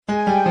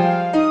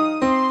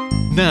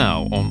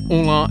Now on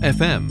All Our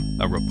FM,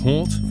 a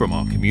report from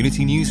our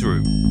community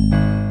newsroom.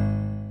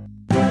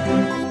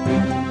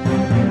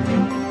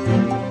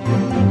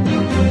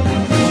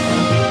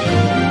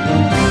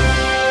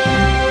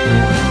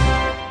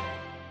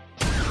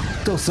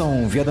 To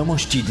są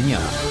wiadomości dnia.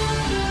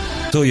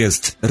 To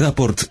jest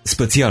raport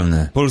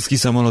specjalny. Polski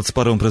samolot z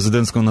parą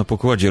prezydencką na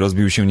pokładzie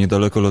rozbił się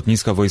niedaleko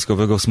lotniska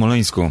wojskowego w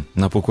Smoleńsku.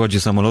 Na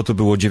pokładzie samolotu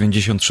było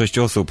 96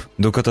 osób.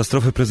 Do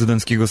katastrofy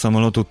prezydenckiego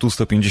samolotu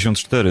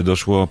Tu-154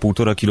 doszło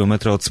 1,5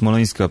 kilometra od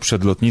Smoleńska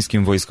przed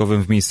lotniskiem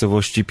wojskowym w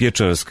miejscowości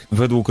Pieczersk.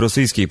 Według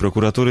rosyjskiej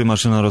prokuratury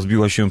maszyna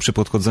rozbiła się przy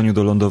podchodzeniu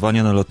do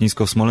lądowania na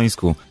lotnisko w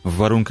Smoleńsku w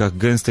warunkach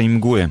gęstej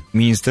mgły.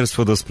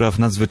 Ministerstwo do Spraw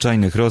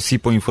Nadzwyczajnych Rosji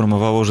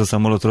poinformowało, że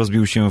samolot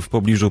rozbił się w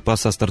pobliżu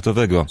pasa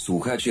startowego.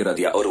 Słuchacie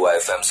Radia Orła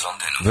FM z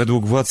Londynu.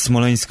 Według władz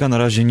Smoleńska na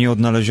razie nie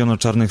odnaleziono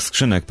czarnych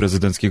skrzynek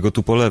prezydenckiego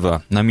Tupolewa.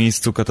 Na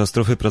miejscu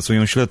katastrofy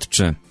pracują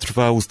śledczy.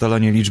 Trwa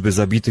ustalanie liczby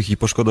zabitych i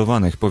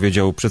poszkodowanych,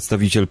 powiedział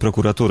przedstawiciel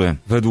prokuratury.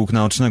 Według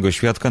naocznego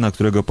świadka, na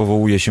którego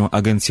powołuje się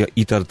agencja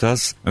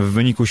ITAR-TASS, w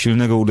wyniku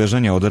silnego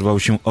uderzenia oderwał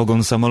się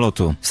ogon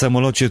samolotu. W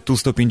samolocie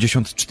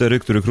Tu-154,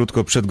 który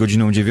krótko przed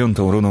godziną 9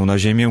 runął na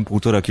ziemię,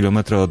 1,5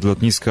 kilometra od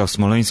lotniska w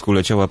Smoleńsku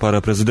leciała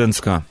para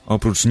prezydencka.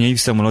 Oprócz niej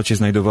w samolocie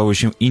znajdowały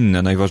się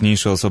inne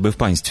najważniejsze osoby w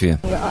państwie.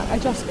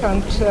 I just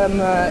can't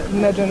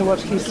imagine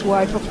what his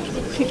wife of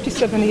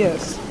 57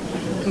 years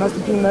must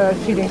have been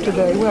feeling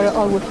today. We are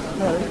all with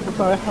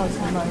our hearts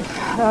and minds.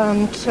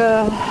 And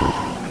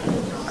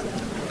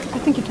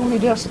I think it will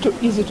be just too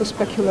easy to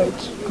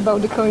speculate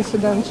about the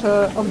coincidence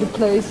of the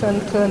place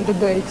and the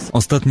dates.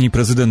 Ostatni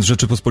prezydent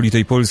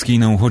Rzeczypospolitej Polskiej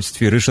na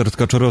uchodźstwie Ryszard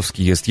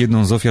Kaczorowski jest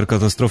jedną z ofiar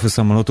katastrofy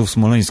samolotu w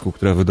Smoleńsku,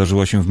 która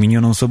wydarzyła się w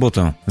minioną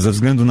sobotę. Ze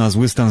względu na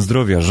zły stan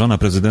zdrowia żona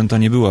prezydenta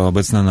nie była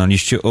obecna na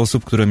liście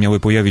osób, które miały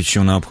pojawić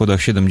się na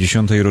obchodach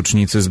 70.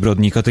 rocznicy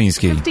zbrodni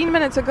katyńskiej. 15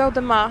 minutes ago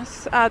the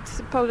mass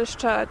at Polish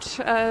church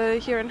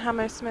here in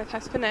Hammersmith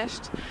has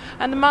finished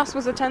and the mass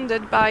was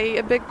attended by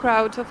a big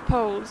crowd of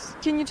Poles.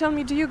 Can you tell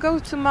me, do you go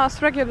to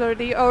mass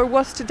regularly or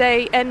was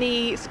today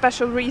any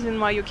special reason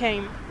why you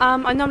came?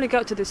 I normally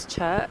go to this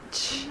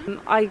church.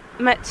 I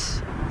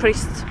met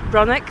priest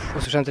Bronek.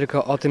 Usłyszałem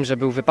tylko o tym, że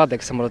był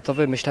wypadek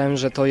samolotowy. Myślałem,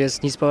 że to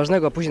jest nic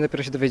poważnego, a później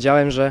dopiero się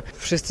dowiedziałem, że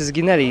wszyscy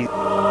zginęli.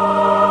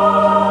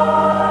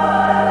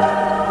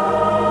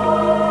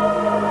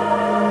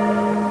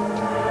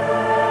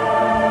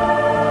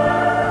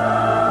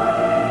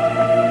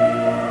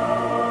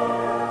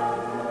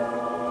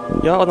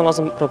 Ja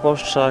odnalazłem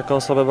proboszcza jako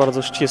osobę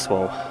bardzo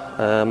ścisłą,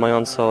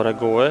 mającą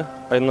reguły,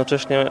 a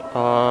jednocześnie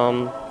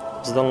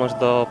zdolność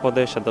do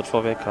podejścia do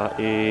człowieka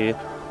i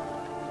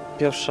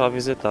pierwsza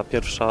wizyta,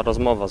 pierwsza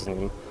rozmowa z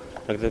nim,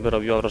 jak gdyby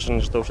robiła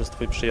wrażenie, że to już jest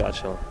twój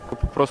przyjaciel.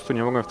 Po prostu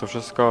nie mogłem w to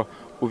wszystko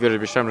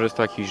uwierzyć, myślałem, że jest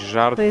to jakiś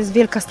żart. To jest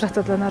wielka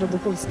strata dla narodu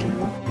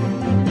polskiego.